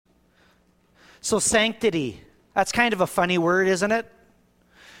So sanctity, that's kind of a funny word, isn't it?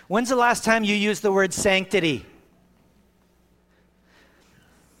 When's the last time you used the word sanctity?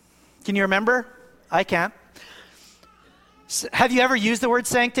 Can you remember? I can't. Have you ever used the word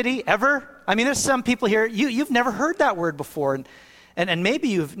sanctity? Ever? I mean, there's some people here, you've never heard that word before, and maybe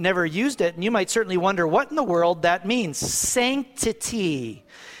you've never used it, and you might certainly wonder what in the world that means. Sanctity.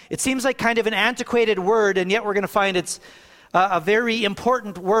 It seems like kind of an antiquated word, and yet we're going to find it's a very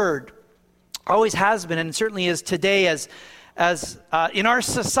important word. Always has been, and certainly is today as in our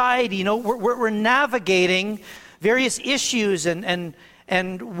society. You know, we're navigating various issues and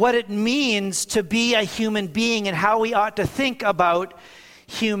what it means to be a human being and how we ought to think about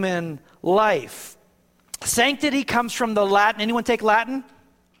human life. Sanctity comes from the Latin. Anyone take Latin?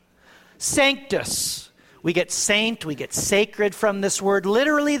 Sanctus. We get saint, we get sacred from this word.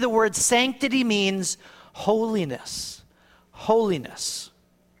 Literally, the word sanctity means holiness. Holiness.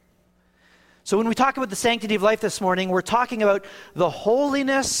 So when we talk about the sanctity of life this morning, we're talking about the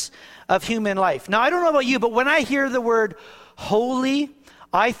holiness of human life. Now, I don't know about you, but when I hear the word holy,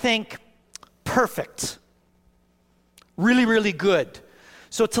 I think perfect. Really, really good.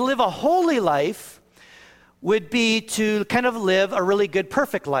 So to live a holy life would be to kind of live a really good,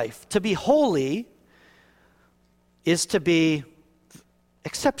 perfect life. To be holy is to be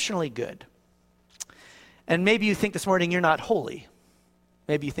exceptionally good. And maybe you think this morning you're not holy.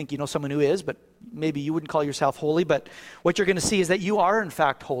 Maybe you think you know someone who is, but maybe you wouldn't call yourself holy. But what you're going to see is that you are, in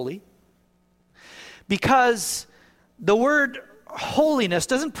fact, holy. Because the word holiness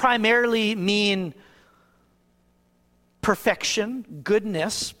doesn't primarily mean perfection,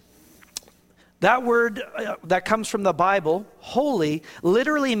 goodness. That word that comes from the Bible, holy,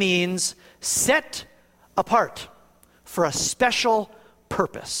 literally means set apart for a special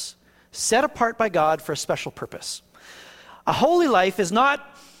purpose. Set apart by God for a special purpose. A holy life is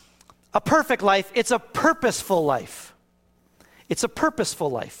not a perfect life, it's a purposeful life. It's a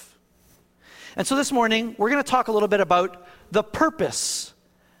purposeful life. And so this morning, we're going to talk a little bit about the purpose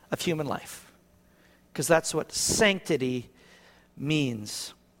of human life, because that's what sanctity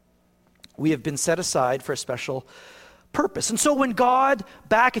means. We have been set aside for a special purpose. And so when God,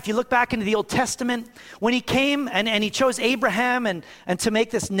 if you look back into the Old Testament, when he came and he chose Abraham and to make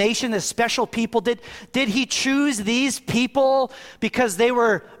this nation, this special people, did he choose these people because they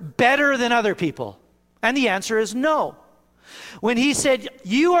were better than other people? And the answer is no. When he said,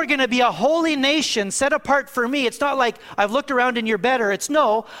 you are going to be a holy nation set apart for me, it's not like I've looked around and you're better. It's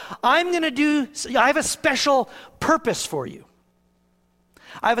no, I have a special purpose for you.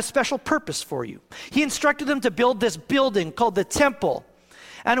 I have a special purpose for you. He instructed them to build this building called the temple.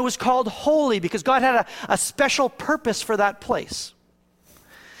 And it was called holy because God had a special purpose for that place.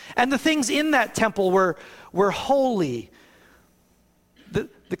 And the things in that temple were holy.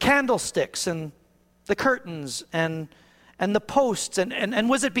 The candlesticks and the curtains and the posts. And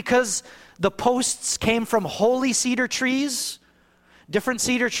was it because the posts came from holy cedar trees? Different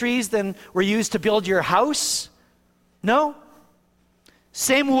cedar trees than were used to build your house? No.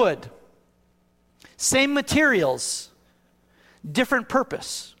 Same wood, same materials, different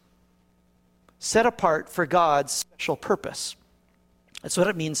purpose, set apart for God's special purpose. That's what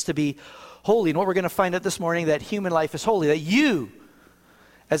it means to be holy. And what we're going to find out this morning, that human life is holy, that you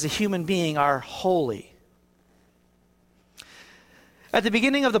as a human being are holy. At the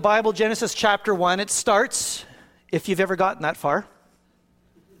beginning of the Bible, Genesis chapter 1, it starts, if you've ever gotten that far,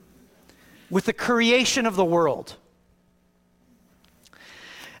 with the creation of the world.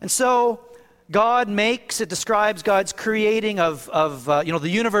 And so God describes God's creating of the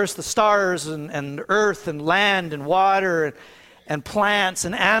universe, the stars and earth and land and water and plants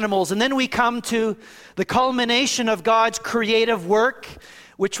and animals. And then we come to the culmination of God's creative work,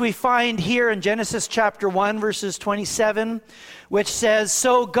 which we find here in Genesis chapter 1, verses 27, which says,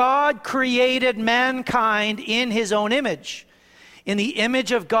 so God created mankind in his own image. In the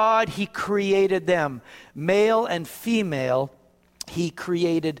image of God, he created them. Male and female, he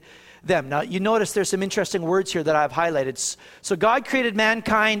created them. Now, you notice there's some interesting words here that I've highlighted. So God created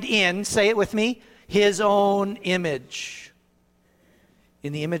mankind in, say it with me, his own image.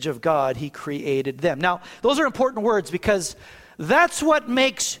 In the image of God, he created them. Now, those are important words because that's what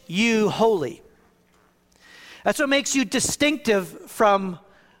makes you holy. That's what makes you distinctive from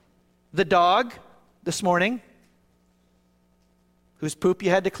the dog this morning, whose poop you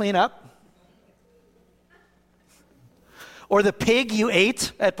had to clean up. Or the pig you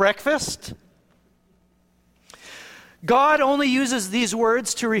ate at breakfast. God only uses these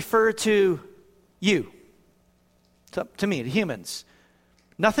words to refer to you, to me, to humans.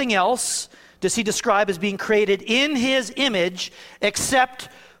 Nothing else does he describe as being created in his image except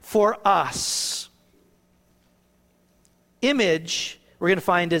for us. image, we're going to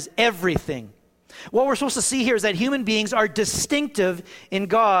find, is everything. What we're supposed to see here is that human beings are distinctive in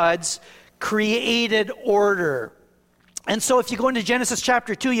God's created order. And so if you go into Genesis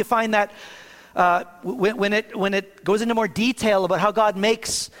chapter 2, you find that when it goes into more detail about how God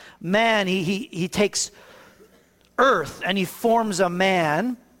makes man, he takes earth and he forms a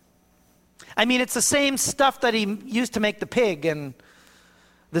man. I mean, it's the same stuff that he used to make the pig and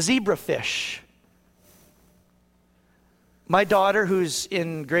the zebrafish. My daughter, who's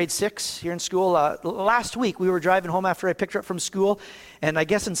in grade 6 here in school, last week we were driving home after I picked her up from school, and I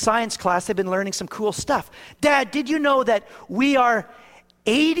guess in science class they've been learning some cool stuff. Dad, did you know that we are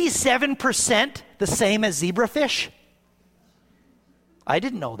 87% the same as zebrafish? I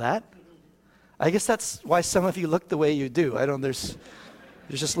didn't know that. I guess that's why some of you look the way you do. There's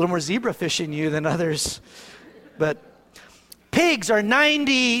just a little more zebrafish in you than others. But pigs are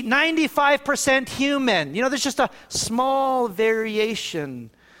 95% human. There's just a small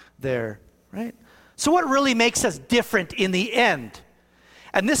variation there, right? So what really makes us different in the end?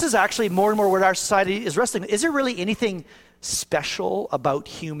 And this is actually more and more what our society is wrestling with. Is there really anything special about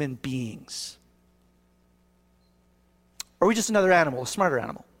human beings? Or are we just another animal, a smarter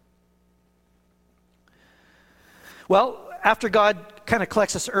animal? Well, after God kind of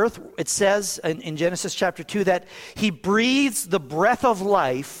collects this earth, it says in Genesis chapter 2 that he breathes the breath of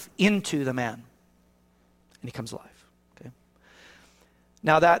life into the man. And he comes alive. Okay.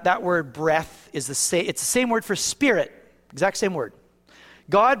 Now that word breath is it's the same word for spirit, exact same word.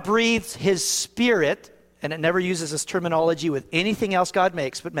 God breathes his spirit, and it never uses this terminology with anything else God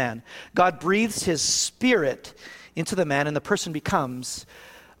makes but man. God breathes his spirit into the man, and the person becomes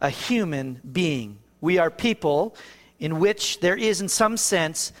a human being. We are people in which there is, in some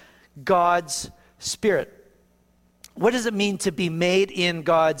sense, God's spirit. What does it mean to be made in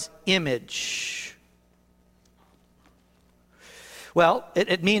God's image? Well,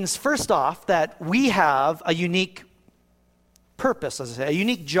 it means, first off, that we have a unique purpose, as I say, a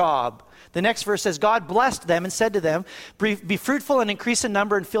unique job. The next verse says, God blessed them and said to them, be fruitful and increase in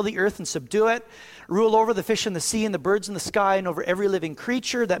number and fill the earth and subdue it. Rule over the fish in the sea and the birds in the sky and over every living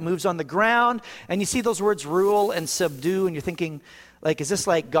creature that moves on the ground. And you see those words rule and subdue, and you're thinking, is this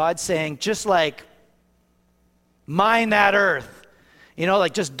like God saying, just mine that earth?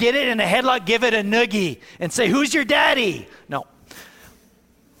 Just get it in a headlock, give it a noogie, and say, who's your daddy? No.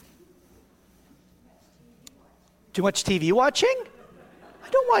 Too much TV watching? I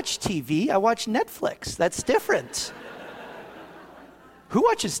don't watch TV. I watch Netflix. That's different. Who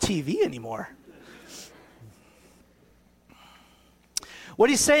watches TV anymore? What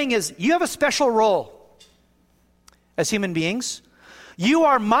he's saying is, you have a special role as human beings. You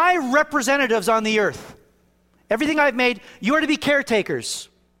are my representatives on the earth. Everything I've made, you are to be caretakers.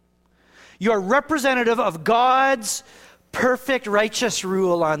 You are representative of God's perfect righteous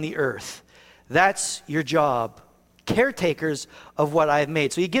rule on the earth. That's your job. Caretakers of what I've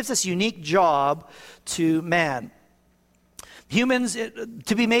made. So he gives this unique job to man. Humans,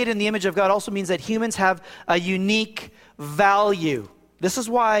 to be made in the image of God also means that humans have a unique value. This is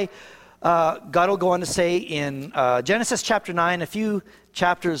why God will go on to say in Genesis chapter 9, a few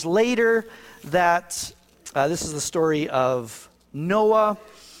chapters later, that this is the story of Noah.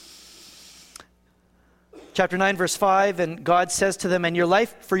 Chapter 9, verse 5, and God says to them,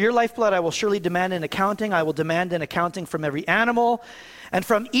 for your lifeblood I will surely demand an accounting. I will demand an accounting from every animal, and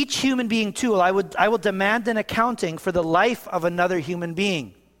from each human being too. I will demand an accounting for the life of another human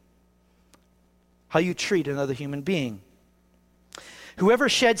being. How you treat another human being. Whoever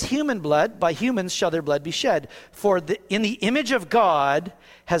sheds human blood, by humans shall their blood be shed. For in the image of God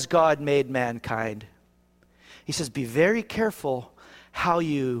has God made mankind. He says, be very careful how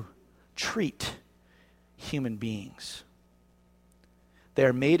you treat human beings. They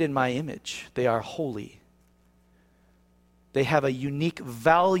are made in my image. They are holy. They have a unique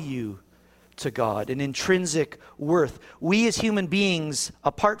value to God, an intrinsic worth. We as human beings,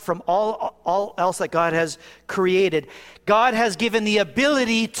 apart from all else that God has created, God has given the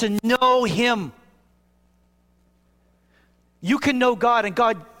ability to know him. You can know God, and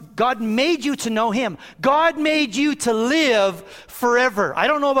God made you to know him. God made you to live forever. I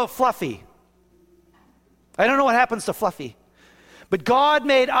don't know about Fluffy. I don't know what happens to Fluffy. But God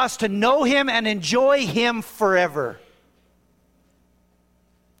made us to know him and enjoy him forever.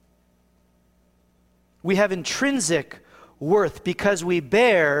 We have intrinsic worth because we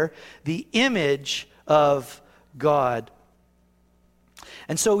bear the image of God.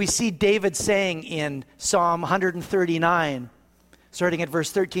 And so we see David saying in Psalm 139, Starting at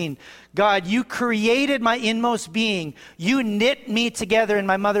verse 13, God, you created my inmost being. You knit me together in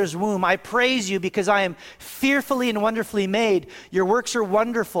my mother's womb. I praise you because I am fearfully and wonderfully made. Your works are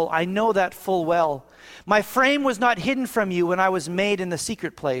wonderful. I know that full well. My frame was not hidden from you when I was made in the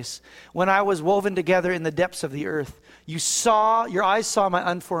secret place, when I was woven together in the depths of the earth. Your eyes saw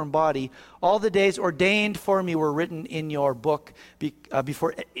my unformed body. All the days ordained for me were written in your book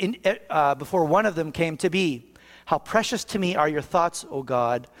before one of them came to be. How precious to me are your thoughts, O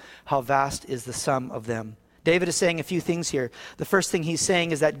God. How vast is the sum of them. David is saying a few things here. The first thing he's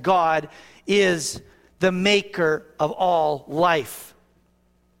saying is that God is the maker of all life.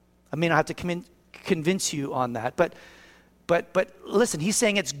 I may not have to convince you on that, but listen, he's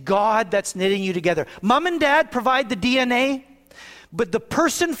saying it's God that's knitting you together. Mom and dad provide the DNA, but the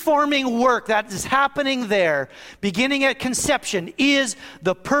person-forming work that is happening there, beginning at conception, is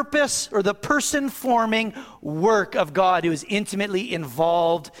the purpose or the person-forming work of God who is intimately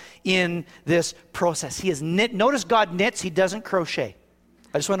involved in this process. He is knit. Notice God knits, he doesn't crochet.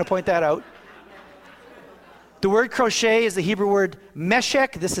 I just want to point that out. The word crochet is the Hebrew word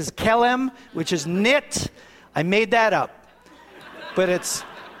meshek. This is kelem, which is knit. I made that up. But it's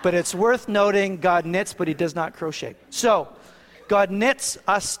worth noting God knits, but he does not crochet. So, God knits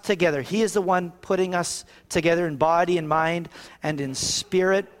us together. He is the one putting us together in body and mind and in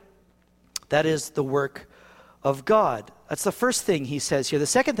spirit. That is the work of God. That's the first thing he says here. The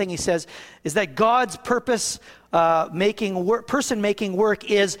second thing he says is that God's person-making work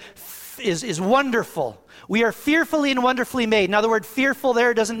is wonderful. We are fearfully and wonderfully made. Now, the word fearful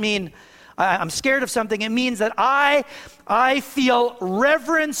there doesn't mean I'm scared of something. It means that I feel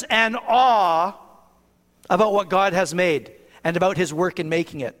reverence and awe about what God has made and about his work in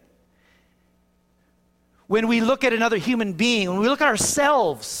making it. When we look at another human being, when we look at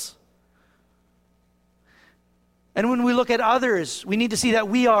ourselves, and when we look at others, we need to see that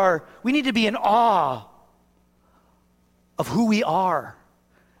we need to be in awe of who we are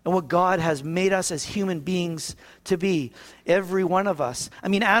and what God has made us as human beings to be. Every one of us. I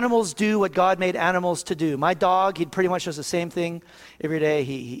mean, animals do what God made animals to do. My dog, he pretty much does the same thing every day.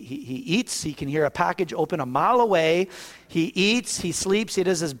 He eats. He can hear a package open a mile away. He eats. He sleeps. He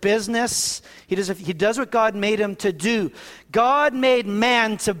does his business. He does what God made him to do. God made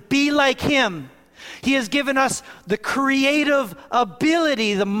man to be like him. He has given us the creative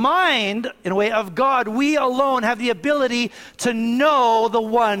ability, the mind, in a way, of God. We alone have the ability to know the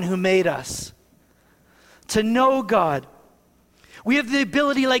one who made us, to know God. We have the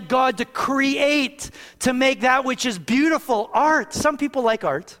ability, like God, to create, to make that which is beautiful, art. Some people like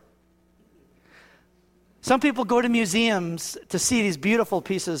art. Some people go to museums to see these beautiful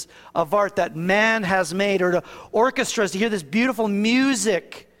pieces of art that man has made, or to orchestras to hear this beautiful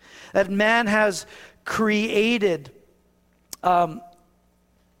music that man has created.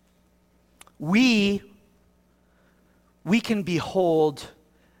 We can behold,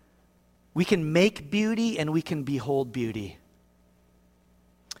 we can make beauty and we can behold beauty.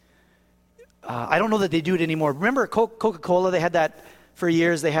 I don't know that they do it anymore. Remember Coca-Cola, they had that for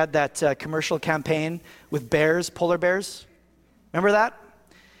years. They had that commercial campaign with bears, polar bears. Remember that?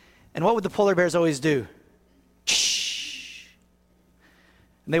 And what would the polar bears always do?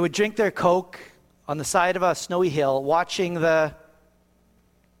 And they would drink their Coke on the side of a snowy hill, watching I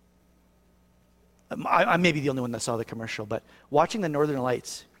may be the only one that saw the commercial, but watching the Northern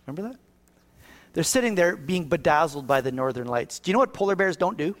Lights. Remember that? They're sitting there being bedazzled by the Northern Lights. Do you know what polar bears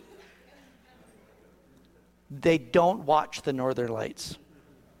don't do? They don't watch the Northern Lights.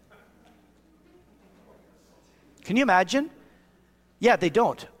 Can you imagine? Yeah, they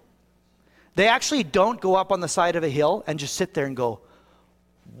don't. They actually don't go up on the side of a hill and just sit there and go,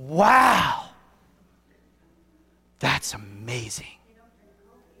 wow, that's amazing.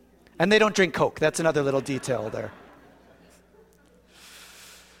 And they don't drink Coke. That's another little detail there.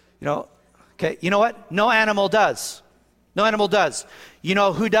 Okay, you know what? No animal does. No animal does. You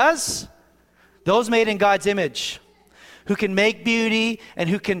know who does? Those made in God's image, who can make beauty and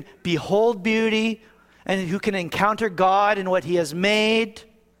who can behold beauty and who can encounter God in what he has made.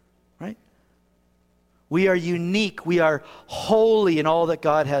 We are unique. We are holy in all that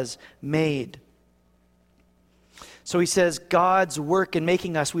God has made. So he says, God's work in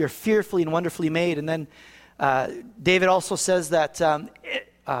making us, we are fearfully and wonderfully made. And then David also says that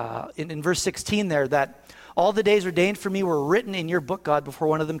in verse 16 there, that all the days ordained for me were written in your book, God, before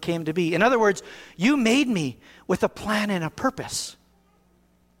one of them came to be. In other words, you made me with a plan and a purpose.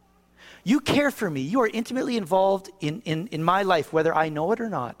 You care for me. You are intimately involved in my life, whether I know it or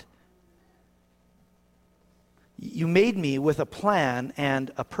not. You made me with a plan and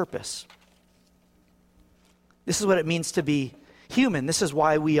a purpose. This is what it means to be. human. This is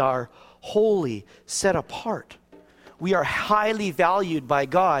why we are holy, set apart. We are highly valued by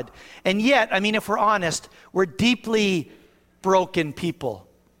God. And yet, I mean, if we're honest, we're deeply broken people.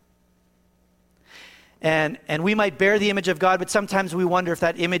 And we might bear the image of God, but sometimes we wonder if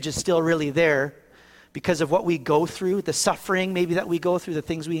that image is still really there because of what we go through, the suffering maybe that we go through, the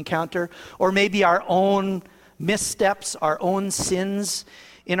things we encounter, or maybe our own missteps, our own sins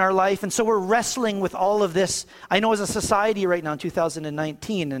in our life. And so we're wrestling with all of this, I know, as a society right now in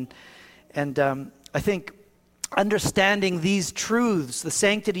 2019. And I think understanding these truths, the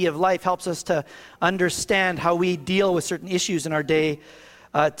sanctity of life, helps us to understand how we deal with certain issues in our day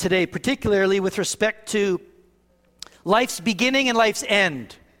today, particularly with respect to life's beginning and life's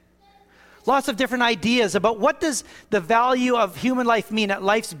end. Lots of different ideas about what does the value of human life mean at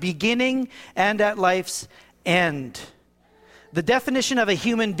life's beginning and at life's end. The definition of a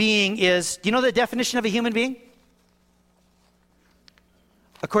human being is, do you know the definition of a human being?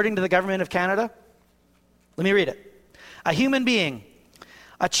 According to the government of Canada? Let me read it. A human being.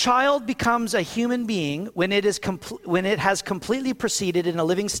 A child becomes a human being when it has completely proceeded in a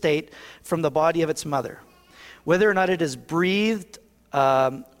living state from the body of its mother. Whether or not it is breathed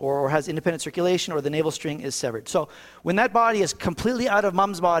or has independent circulation or the navel string is severed. So when that body is completely out of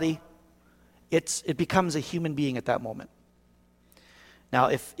mom's body, it becomes a human being at that moment. Now,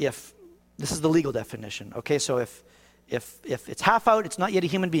 if this is the legal definition, okay, so if it's half out, it's not yet a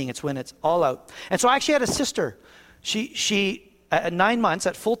human being. It's when it's all out. And so I actually had a sister. She at 9 months,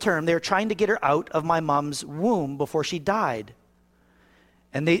 at full term, they were trying to get her out of my mom's womb before she died.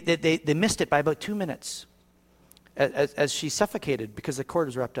 And they missed it by about 2 minutes as she suffocated because the cord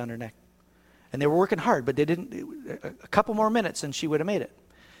was wrapped down her neck. And they were working hard, but they didn't. A couple more minutes and she would have made it.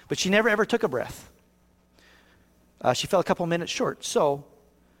 But she never ever took a breath. She fell a couple minutes short. So,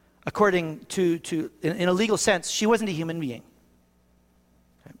 according to in a legal sense, she wasn't a human being.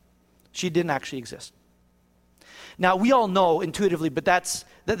 Okay? She didn't actually exist. Now, we all know intuitively, but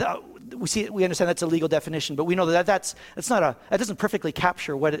we understand that's a legal definition, but we know that that doesn't perfectly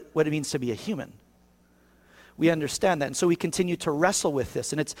capture what it means to be a human. We understand that, and so we continue to wrestle with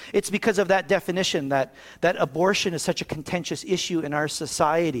this, and it's because of that definition that abortion is such a contentious issue in our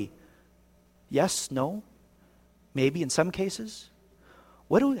society. Yes, no, maybe in some cases.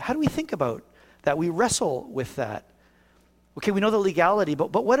 How do we think about that? We wrestle with that. Okay, we know the legality,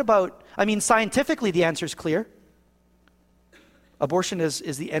 but what about, scientifically the answer is clear. Abortion is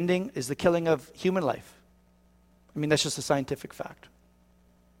the killing of human life. That's just a scientific fact.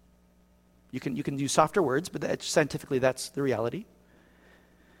 You can use softer words, but scientifically that's the reality.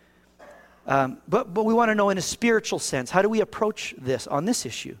 But we want to know in a spiritual sense, how do we approach this on this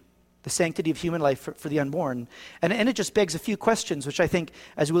issue? The sanctity of human life for the unborn. And it just begs a few questions, which I think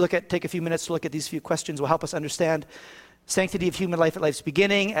as we take a few minutes to look at these few questions will help us understand sanctity of human life at life's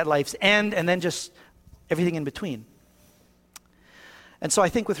beginning, at life's end, and then just everything in between. And so I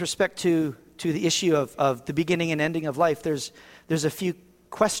think with respect to the issue of the beginning and ending of life, there's a few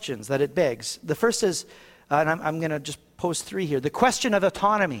questions that it begs. The first is, and I'm going to just pose three here, the question of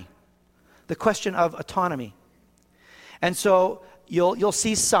autonomy. The question of autonomy. And so you'll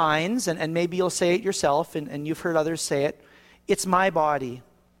see signs, and maybe you'll say it yourself, and you've heard others say it. It's my body.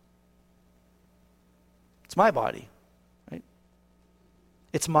 It's my body, right?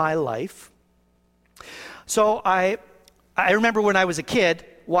 It's my life. So I remember when I was a kid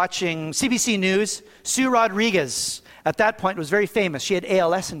watching CBC News, Sue Rodriguez, at that point, was very famous. She had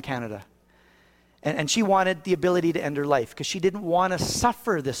ALS in Canada. And she wanted the ability to end her life because she didn't want to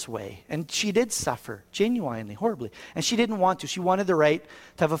suffer this way. And she did suffer, genuinely, horribly. And she didn't want to. She wanted the right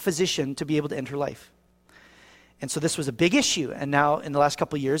to have a physician to be able to end her life. And so this was a big issue. And now, in the last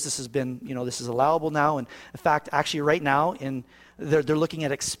couple of years, this has been, this is allowable now. And in fact, actually right now, they're looking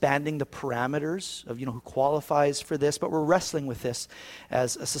at expanding the parameters of, who qualifies for this. But we're wrestling with this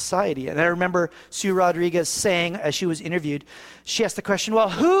as a society. And I remember Sue Rodriguez saying, as she was interviewed, she asked the question, well,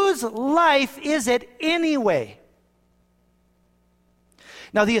 whose life is it anyway?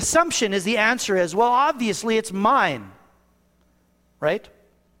 Now, the assumption is the answer is, well, obviously it's mine, right?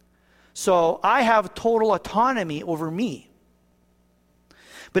 So I have total autonomy over me.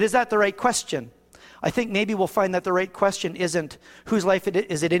 But is that the right question? I think maybe we'll find that the right question isn't whose life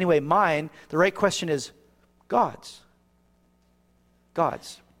is it anyway, mine. The right question is God's.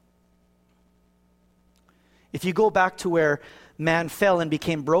 God's. If you go back to where man fell and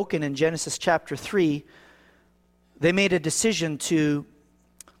became broken in Genesis chapter 3, they made a decision to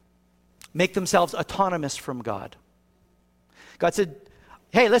make themselves autonomous from God. God said,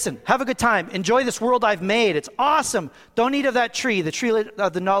 hey, listen, have a good time. Enjoy this world I've made. It's awesome. Don't eat of that tree, the tree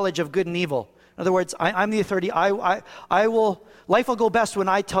of the knowledge of good and evil. In other words, I'm the authority. Life will go best when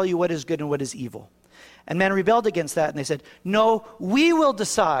I tell you what is good and what is evil. And man rebelled against that, and they said, no, we will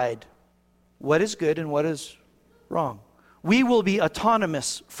decide what is good and what is wrong. We will be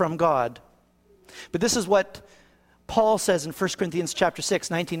autonomous from God. But this is what Paul says in 1 Corinthians chapter 6,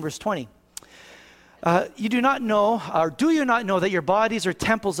 19 verse 20. You do not know, or do you not know that your bodies are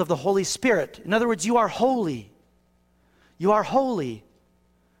temples of the Holy Spirit? In other words, you are holy. You are holy.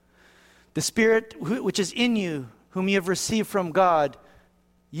 The Spirit which is in you, whom you have received from God,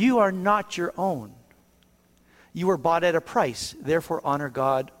 you are not your own. You were bought at a price. Therefore, honor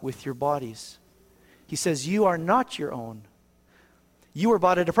God with your bodies. He says, you are not your own. You were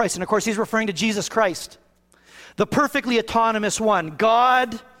bought at a price. And of course, he's referring to Jesus Christ, the perfectly autonomous one.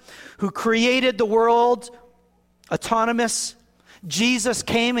 God, who created the world, autonomous. Jesus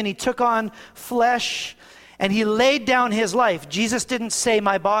came and he took on flesh and he laid down his life. Jesus didn't say,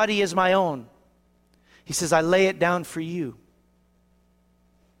 my body is my own. He says, I lay it down for you,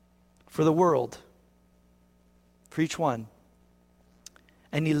 for the world, for each one.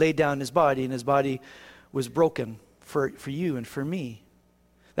 And he laid down his body, and his body was broken for you and for me,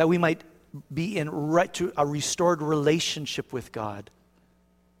 that we might be in to a restored relationship with God.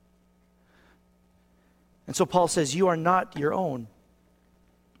 And so Paul says, you are not your own.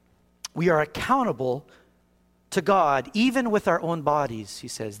 We are accountable to God, even with our own bodies, he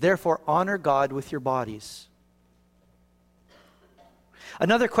says. Therefore, honor God with your bodies.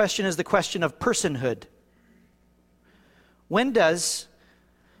 Another question is the question of personhood. When does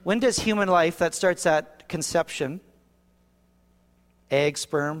human life, that starts at conception, egg,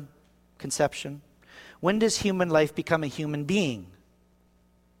 sperm, conception, when does human life become a human being?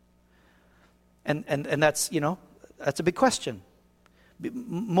 And that's, that's a big question.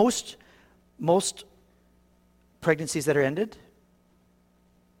 Most pregnancies that are ended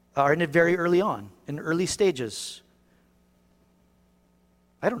very early on, in early stages.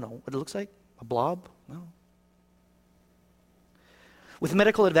 I don't know what it looks like. A blob? No. With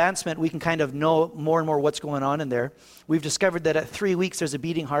medical advancement, we can kind of know more and more what's going on in there. We've discovered that at 3 weeks, there's a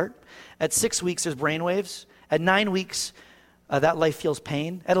beating heart. At 6 weeks, there's brain waves. At 9 weeks, that life feels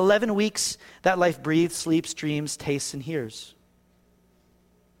pain. At 11 weeks, that life breathes, sleeps, dreams, tastes, and hears.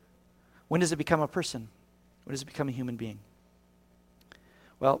 When does it become a person? When does it become a human being?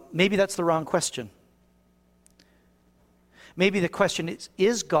 Well, maybe that's the wrong question. Maybe the question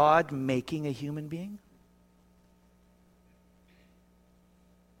is God making a human being?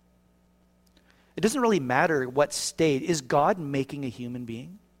 It doesn't really matter what state. Is God making a human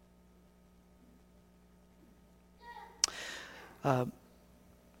being?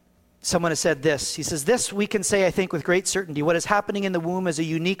 Someone has said this. He says, this we can say, I think, with great certainty. What is happening in the womb is a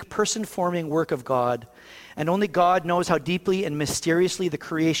unique person-forming work of God. And only God knows how deeply and mysteriously the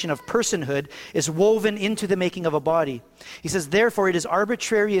creation of personhood is woven into the making of a body. He says, therefore, it is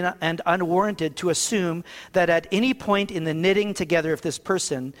arbitrary and unwarranted to assume that at any point in the knitting together of this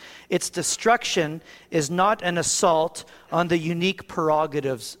person, its destruction is not an assault on the unique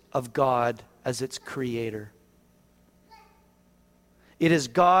prerogatives of God as its creator. It is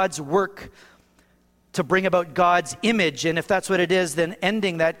God's work to bring about God's image. And if that's what it is, then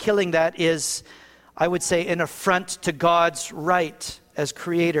ending that, killing that is, I would say, an affront to God's right as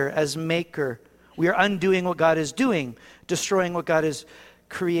creator, as maker. We are undoing what God is doing, destroying what God is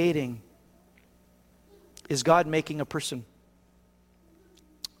creating. Is God making a person?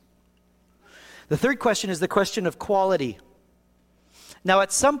 The third question is the question of quality. Now,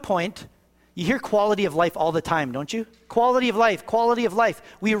 at some point, you hear quality of life all the time, don't you? Quality of life, quality of life.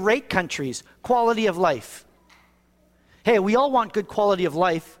 We rate countries, quality of life. Hey, we all want good quality of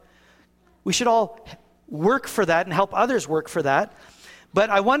life. We should all work for that and help others work for that. But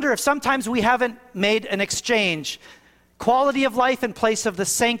I wonder if sometimes we haven't made an exchange. Quality of life in place of the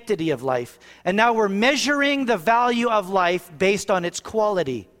sanctity of life. And now we're measuring the value of life based on its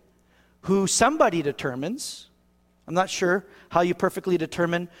quality. Who somebody determines. I'm not sure how you perfectly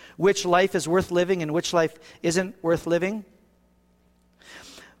determine which life is worth living and which life isn't worth living.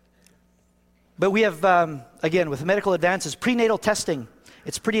 But we have, again, with medical advances, prenatal testing.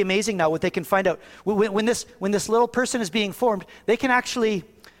 It's pretty amazing now what they can find out. When this little person is being formed, they can actually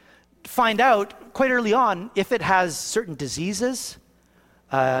find out quite early on if it has certain diseases,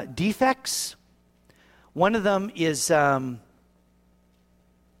 defects. One of them is,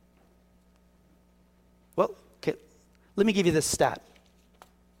 let me give you this stat.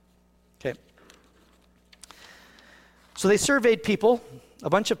 Okay. So they surveyed people, a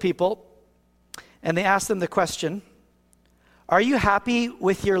bunch of people, and they asked them the question, are you happy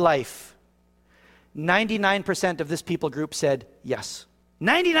with your life? 99% of this people group said yes.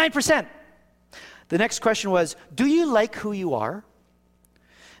 99%. The next question was, do you like who you are?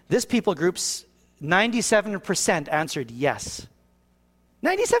 This people group's 97% answered yes.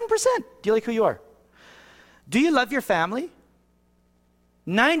 97%. Do you like who you are? Do you love your family?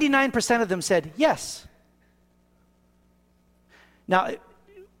 99% of them said yes. Now,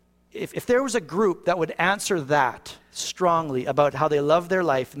 if there was a group that would answer that strongly about how they love their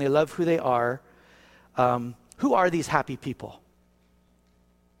life and they love who they are, who are these happy people?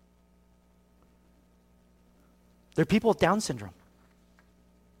 They're people with Down syndrome.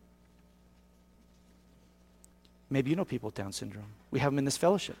 Maybe you know people with Down syndrome. We have them in this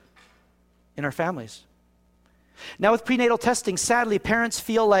fellowship, in our families. Now with prenatal testing, sadly, parents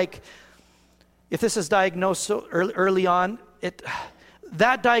feel like if this is diagnosed so early on,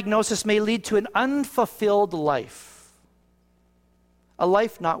 that diagnosis may lead to an unfulfilled life, a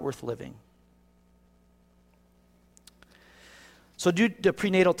life not worth living. So due to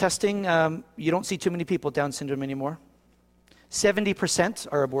prenatal testing, you don't see too many people with Down syndrome anymore. 70%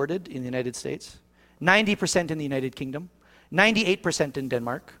 are aborted in the United States, 90% in the United Kingdom, 98% in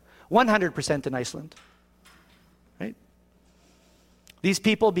Denmark, 100% in Iceland. Right? These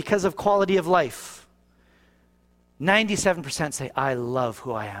people, because of quality of life, 97% say, I love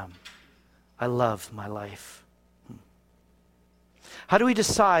who I am. I love my life. How do we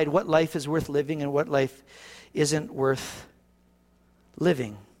decide what life is worth living and what life isn't worth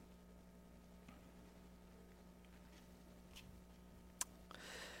living?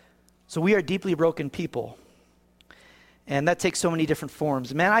 So we are deeply broken people. And that takes so many different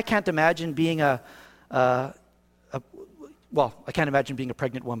forms. Man, I can't imagine being I can't imagine being a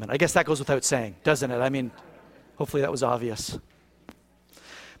pregnant woman. I guess that goes without saying, doesn't it? I mean, hopefully that was obvious.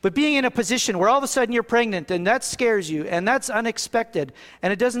 But being in a position where all of a sudden you're pregnant and that scares you and that's unexpected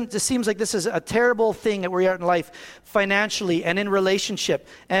and it seems like this is a terrible thing that we're at in life financially and in relationship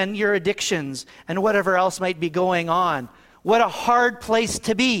and your addictions and whatever else might be going on. What a hard place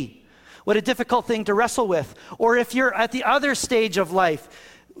to be. What a difficult thing to wrestle with. Or if you're at the other stage of life,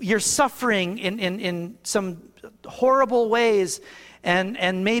 you're suffering in some horrible ways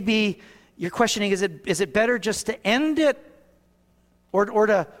and maybe you're questioning, is it better just to end it or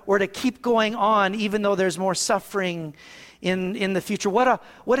to keep going on even though there's more suffering in the future?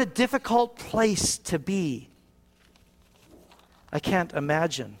 What a difficult place to be. I can't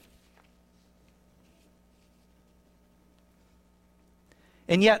imagine.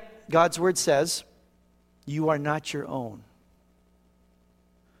 And yet, God's word says, you are not your own.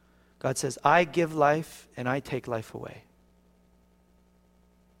 God says, I give life and I take life away.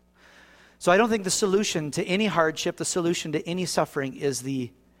 So I don't think the solution to any hardship, the solution to any suffering is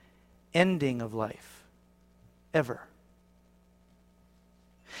the ending of life, ever.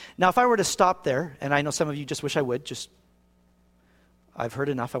 Now, if I were to stop there, and I know some of you just wish I would, I've heard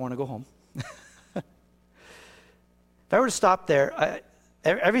enough, I want to go home. If I were to stop there,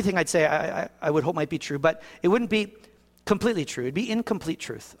 everything I'd say I would hope might be true, but it wouldn't be completely true. It'd be incomplete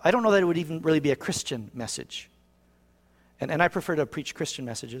truth. I don't know that it would even really be a Christian message. And I prefer to preach Christian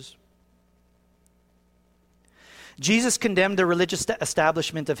messages. Jesus condemned the religious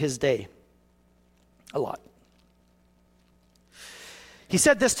establishment of his day a lot. He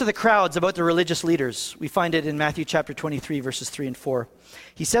said this to the crowds about the religious leaders. We find it in Matthew chapter 23, verses 3 and 4.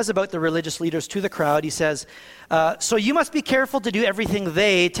 He says about the religious leaders to the crowd, he says, so you must be careful to do everything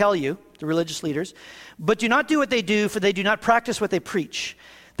they tell you, the religious leaders, but do not do what they do, for they do not practice what they preach.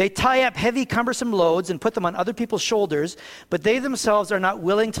 They tie up heavy, cumbersome loads and put them on other people's shoulders, but they themselves are not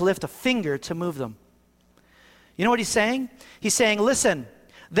willing to lift a finger to move them. You know what he's saying? He's saying, listen,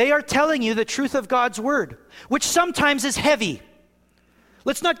 they are telling you the truth of God's word, which sometimes is heavy.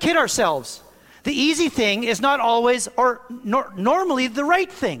 Let's not kid ourselves. The easy thing is not always or normally the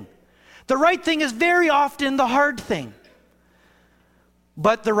right thing. The right thing is very often the hard thing.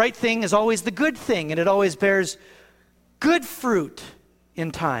 But the right thing is always the good thing, and it always bears good fruit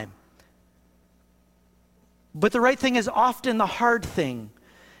in time. But the right thing is often the hard thing.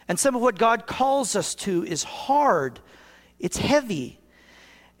 And some of what God calls us to is hard. It's heavy.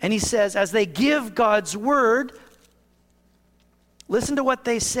 And he says, as they give God's word, listen to what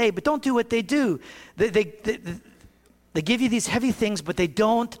they say, but don't do what they do. They give you these heavy things, but they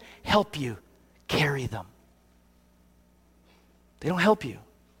don't help you carry them. They don't help you.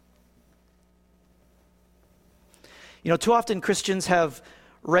 You know, too often Christians have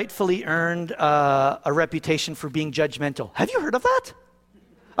rightfully earned a reputation for being judgmental. Have you heard of that?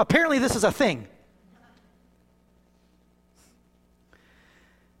 Apparently this is a thing.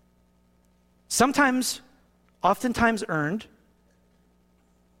 Oftentimes earned.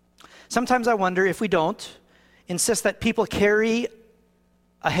 Sometimes I wonder if we don't insist that people carry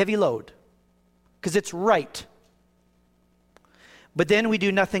a heavy load because it's right. But then we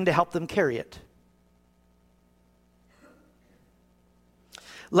do nothing to help them carry it.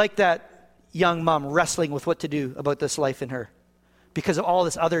 Like that young mom wrestling with what to do about this life in her because of all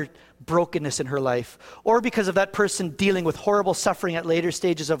this other brokenness in her life, or because of that person dealing with horrible suffering at later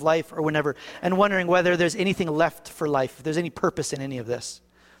stages of life or whenever, and wondering whether there's anything left for life, if there's any purpose in any of this.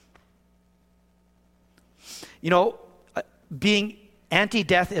 You know, being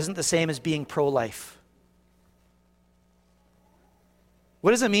anti-death isn't the same as being pro-life.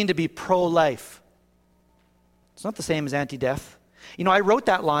 What does it mean to be pro-life? It's not the same as anti-death. You know, I wrote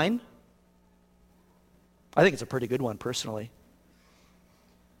that line. I think it's a pretty good one, personally.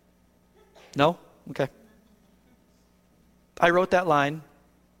 No? Okay. I wrote that line.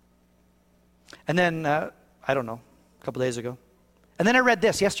 And then, I don't know, a couple days ago. And then I read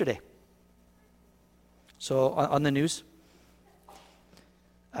this yesterday. So, on the news.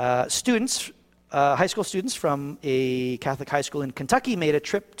 Students, high school students from a Catholic high school in Kentucky made a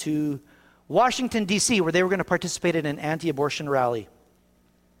trip to Washington, D.C., where they were going to participate in an anti-abortion rally.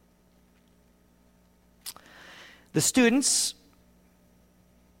 The students,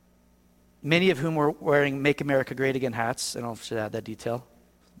 many of whom were wearing Make America Great Again hats, and I should add that detail,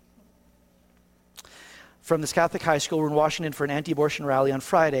 from this Catholic high school were in Washington for an anti-abortion rally on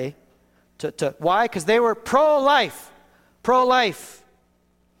Friday. Why? Because they were pro-life. Pro-life.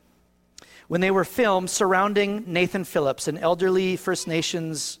 When they were filmed surrounding Nathan Phillips, an elderly First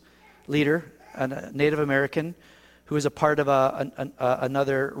Nations leader, a Native American, who was a part of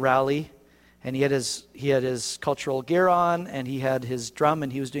another rally, and he had his cultural gear on, and he had his drum,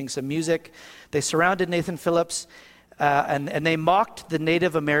 and he was doing some music. They surrounded Nathan Phillips, and they mocked the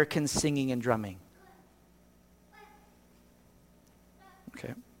Native Americans singing and drumming.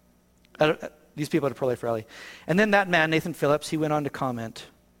 Okay. These people at a pro-life rally. And then that man, Nathan Phillips, he went on to comment.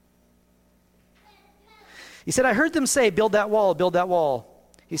 He said, I heard them say, build that wall, build that wall.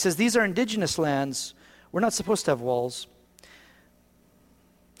 He says, these are indigenous lands. We're not supposed to have walls.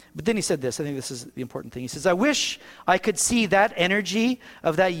 But then he said this, I think this is the important thing. He says, I wish I could see that energy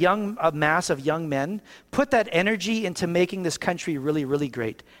of that young mass of young men, put that energy into making this country really, really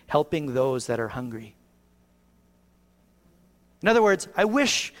great, helping those that are hungry. In other words, I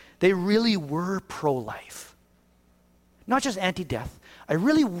wish they really were pro-life. Not just anti-death. I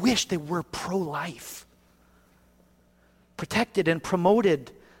really wish they were pro-life. Protected and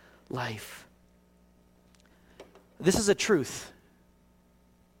promoted life. This is a truth.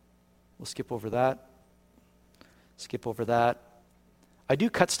 We'll skip over that. Skip over that. I do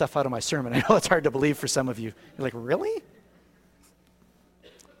cut stuff out of my sermon. I know it's hard to believe for some of you. You're like, really?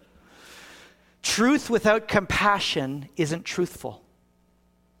 Truth without compassion isn't truthful.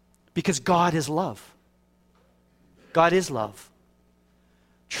 Because God is love. God is love.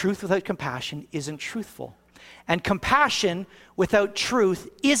 Truth without compassion isn't truthful. And compassion without truth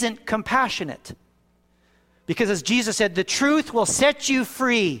isn't compassionate. Because as Jesus said, the truth will set you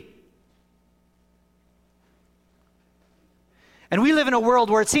free. And we live in a world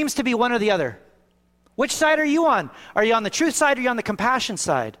where it seems to be one or the other. Which side are you on? Are you on the truth side or are you on the compassion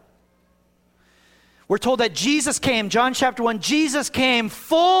side? We're told that Jesus came, John chapter 1, Jesus came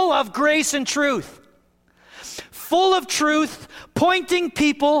full of grace and truth. Full of truth, pointing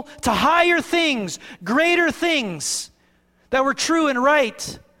people to higher things, greater things that were true and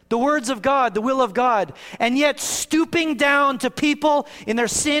right. The words of God, the will of God. And yet stooping down to people in their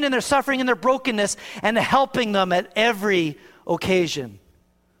sin and their suffering and their brokenness and helping them at every occasion.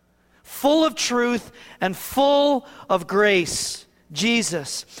 Full of truth and full of grace.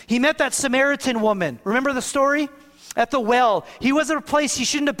 Jesus. He met that Samaritan woman. Remember the story? At the well. He was at a place he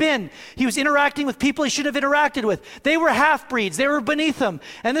shouldn't have been. He was interacting with people he shouldn't have interacted with. They were half-breeds. They were beneath him.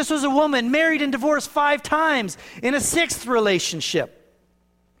 And this was a woman married and divorced 5 times in a 6th relationship.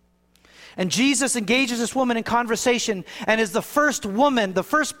 And Jesus engages this woman in conversation and is the first woman, the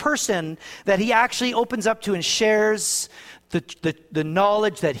first person that he actually opens up to and shares the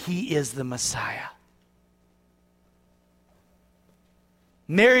knowledge that he is the Messiah.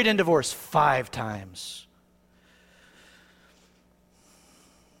 Married and divorced 5 times.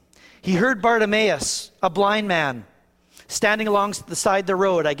 He heard Bartimaeus, a blind man, standing along the side of the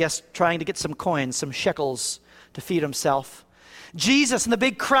road, I guess trying to get some coins, some shekels to feed himself. Jesus and the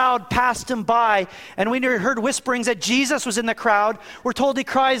big crowd passed him by, and we heard whisperings that Jesus was in the crowd. We're told he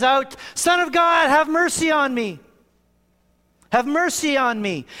cries out, Son of God, have mercy on me. Have mercy on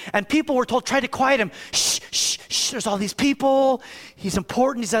me. And people were told, try to quiet him. Shh, shh, shh, there's all these people. He's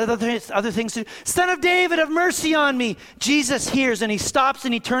important. He's other things to do. Son of David, have mercy on me. Jesus hears and he stops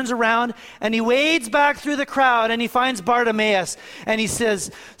and he turns around and he wades back through the crowd and he finds Bartimaeus and he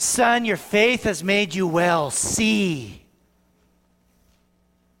says, son, your faith has made you well. See.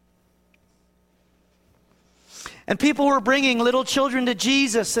 And people were bringing little children to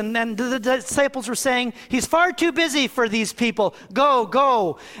Jesus, and then the disciples were saying, he's far too busy for these people. Go,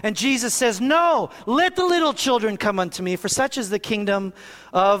 go. And Jesus says, no, let the little children come unto me, for such is the kingdom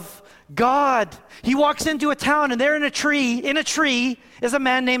of God. He walks into a town, and there in a tree is a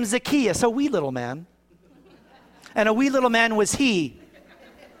man named Zacchaeus, a wee little man. And a wee little man was he.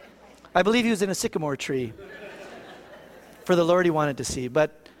 I believe he was in a sycamore tree. For the Lord he wanted to see,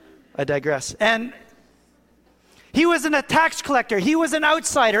 but I digress. And he was a tax collector. He was an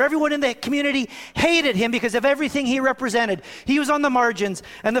outsider. Everyone in the community hated him because of everything he represented. He was on the margins.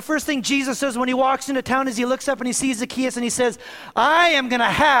 And the first thing Jesus says when he walks into town is he looks up and he sees Zacchaeus and he says, I am going to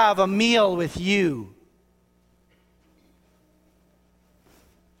have a meal with you.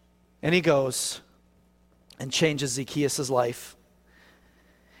 And he goes and changes Zacchaeus' life.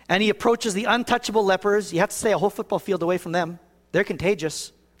 And he approaches the untouchable lepers. You have to stay a whole football field away from them. They're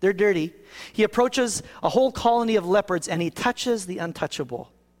contagious. They're dirty. He approaches a whole colony of leopards and he touches the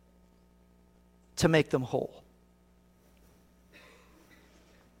untouchable to make them whole.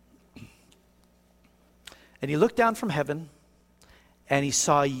 And he looked down from heaven and he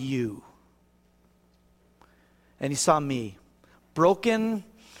saw you. And he saw me. Broken,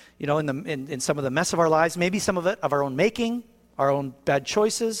 in some of the mess of our lives, maybe some of it of our own making, our own bad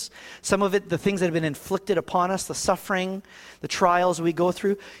choices, some of it, the things that have been inflicted upon us, the suffering, the trials we go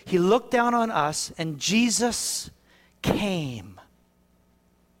through. He looked down on us and Jesus came.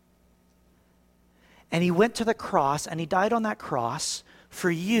 And he went to the cross and he died on that cross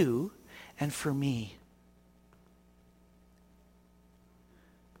for you and for me.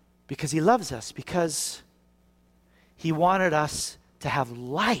 Because he loves us, because he wanted us to have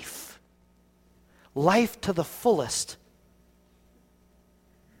life to the fullest.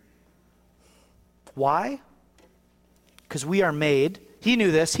 Why? Because we are made. He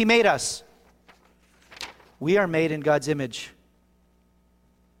knew this. He made us. We are made in God's image.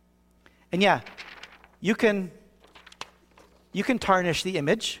 And yeah, you can tarnish the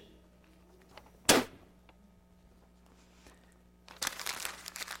image.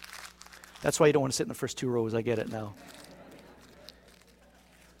 That's why you don't want to sit in the first two rows. I get it now.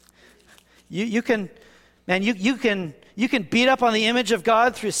 You can beat up on the image of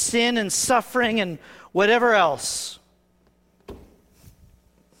God through sin and suffering and whatever else.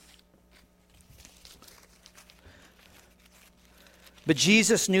 But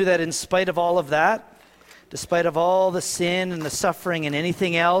Jesus knew that in spite of all of that, despite of all the sin and the suffering and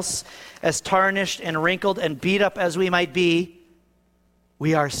anything else, as tarnished and wrinkled and beat up as we might be,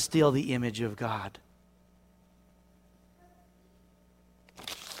 we are still the image of God.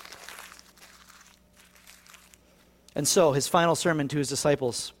 And so, his final sermon to his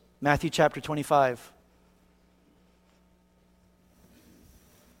disciples, Matthew chapter 25,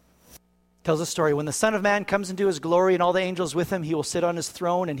 tells a story. When the Son of Man comes into his glory and all the angels with him, he will sit on his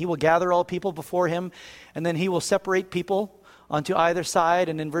throne and he will gather all people before him, and then he will separate people onto either side.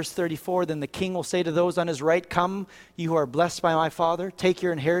 And in verse 34, then the king will say to those on his right, come, you who are blessed by my Father, take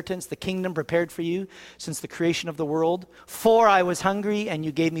your inheritance, the kingdom prepared for you since the creation of the world. For I was hungry and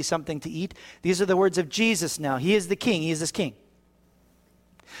you gave me something to eat. These are the words of Jesus now. He is the king. He is this king.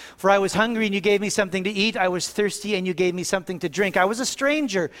 For I was hungry and you gave me something to eat. I was thirsty and you gave me something to drink. I was a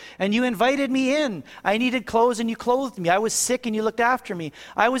stranger and you invited me in. I needed clothes and you clothed me. I was sick and you looked after me.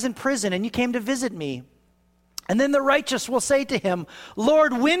 I was in prison and you came to visit me. And then the righteous will say to him,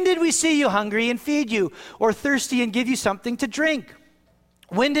 Lord, when did we see you hungry and feed you, or thirsty and give you something to drink?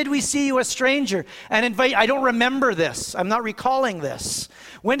 When did we see you a stranger and invite you? I don't remember this. I'm not recalling this.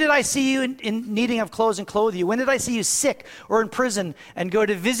 When did I see you in needing of clothes and clothe you? When did I see you sick or in prison and go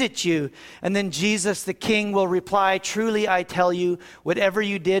to visit you? And then Jesus the King will reply, truly I tell you, whatever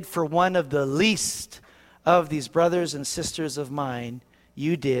you did for one of the least of these brothers and sisters of mine,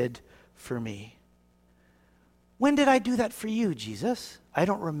 you did for me. When did I do that for you, Jesus? I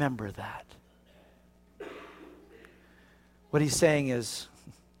don't remember that. What he's saying is,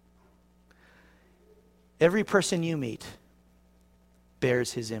 every person you meet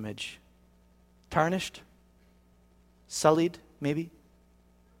bears his image. Tarnished, sullied, maybe,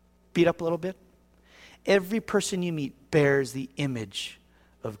 beat up a little bit. Every person you meet bears the image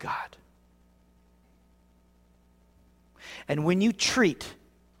of God. And when you treat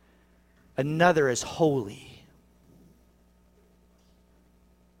another as holy,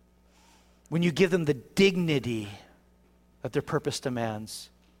 when you give them the dignity that their purpose demands,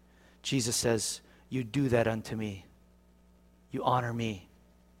 Jesus says, you do that unto me. You honor me.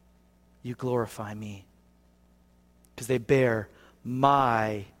 You glorify me. Because they bear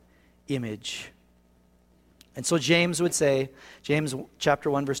my image. And so James would say, James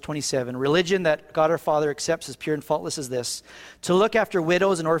chapter 1, verse 27, religion that God our Father accepts as pure and faultless is this, to look after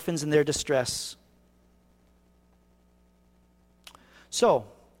widows and orphans in their distress. So,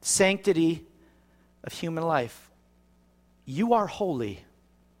 sanctity of human life. You are holy.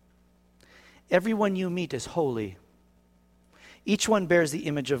 Everyone you meet is holy. Each one bears the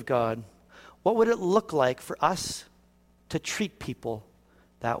image of God. What would it look like for us to treat people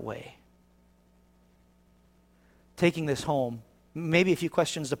that way? Taking this home, maybe a few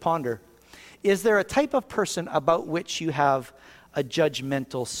questions to ponder. Is there a type of person about which you have a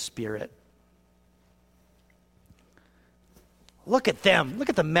judgmental spirit? Look at them. Look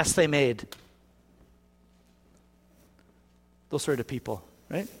at the mess they made. Those sort of people,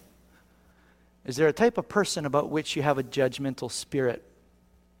 right? Is there a type of person about which you have a judgmental spirit?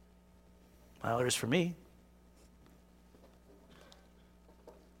 Well, there's for me.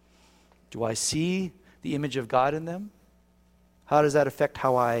 Do I see the image of God in them? How does that affect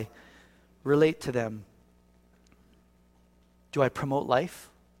how I relate to them? Do I promote life?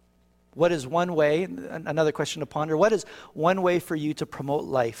 What is one way, another question to ponder, what is one way for you to promote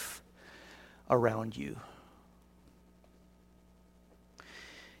life around you?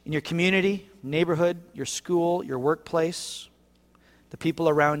 In your community, neighborhood, your school, your workplace, the people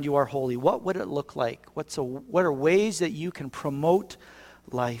around you are holy. What would it look like? What are ways that you can promote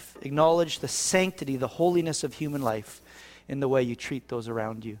life, acknowledge the sanctity, the holiness of human life in the way you treat those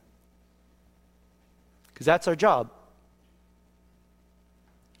around you? Because that's our job.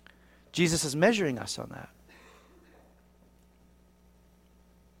 Jesus is measuring us on that.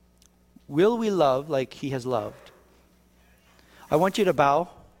 Will we love like he has loved? I want you to bow.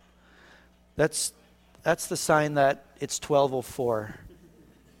 That's the sign that it's 12:04,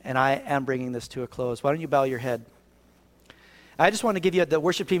 and I am bringing this to a close. Why don't you bow your head? I just want to give you, the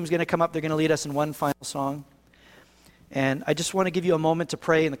worship team is going to come up. They're going to lead us in one final song. And I just want to give you a moment to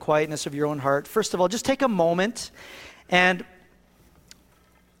pray in the quietness of your own heart. First of all, just take a moment and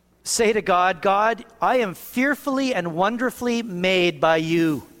say to God, God, I am fearfully and wonderfully made by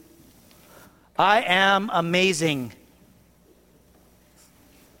you. I am amazing.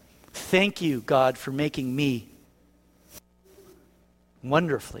 Thank you, God, for making me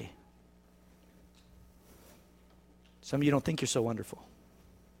wonderfully. Some of you don't think you're so wonderful.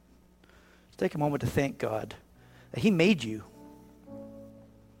 Just take a moment to thank God that he made you.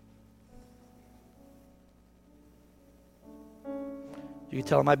 You can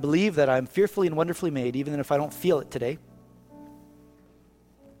tell him, I believe that I'm fearfully and wonderfully made, even if I don't feel it today.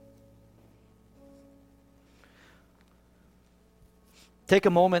 Take a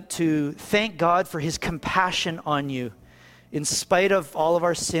moment to thank God for his compassion on you. In spite of all of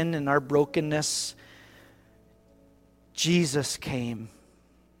our sin and our brokenness, Jesus came.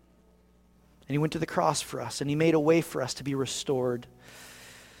 And he went to the cross for us, and he made a way for us to be restored.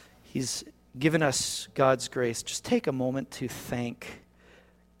 He's given us God's grace. Just take a moment to thank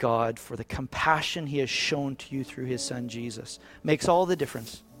God for the compassion he has shown to you through his son Jesus. Makes all the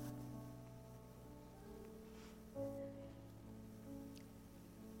difference.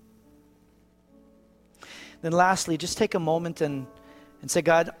 Then lastly, just take a moment and say,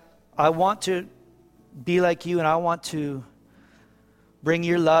 God, I want to be like you, and I want to bring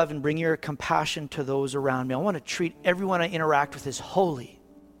your love and bring your compassion to those around me. I want to treat everyone I interact with as holy,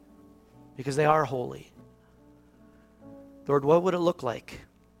 because they are holy. Lord, what would it look like?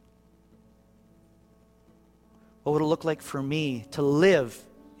 What would it look like for me to live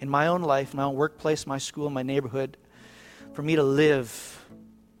in my own life, my own workplace, my school, my neighborhood, for me to live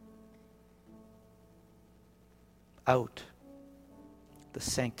out the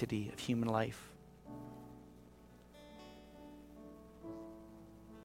sanctity of human life?